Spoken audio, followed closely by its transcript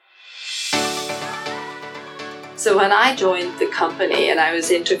So when I joined the company and I was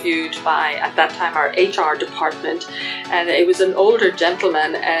interviewed by, at that time, our HR department, and it was an older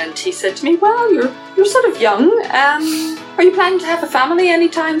gentleman, and he said to me, well, you're sort of young. Are you planning to have a family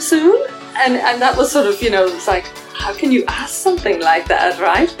anytime soon? And that was sort of, it's like, how can you ask something like that,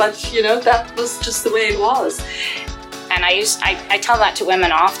 right? But, that was just the way it was. And I tell that to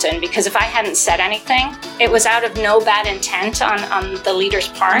women often, because if I hadn't said anything, it was out of no bad intent on the leader's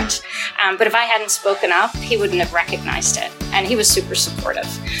part. But if I hadn't spoken up, he wouldn't have recognized it. And he was super supportive.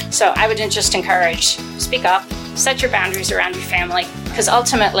 So I would just encourage, speak up, set your boundaries around your family, because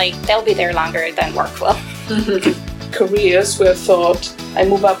ultimately they'll be there longer than work will. Careers were thought, I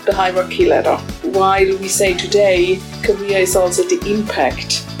move up the hierarchy ladder. While we say today, career is also the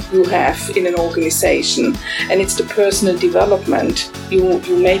impact you have in an organization, and it's the personal development you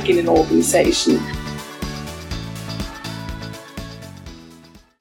make in an organization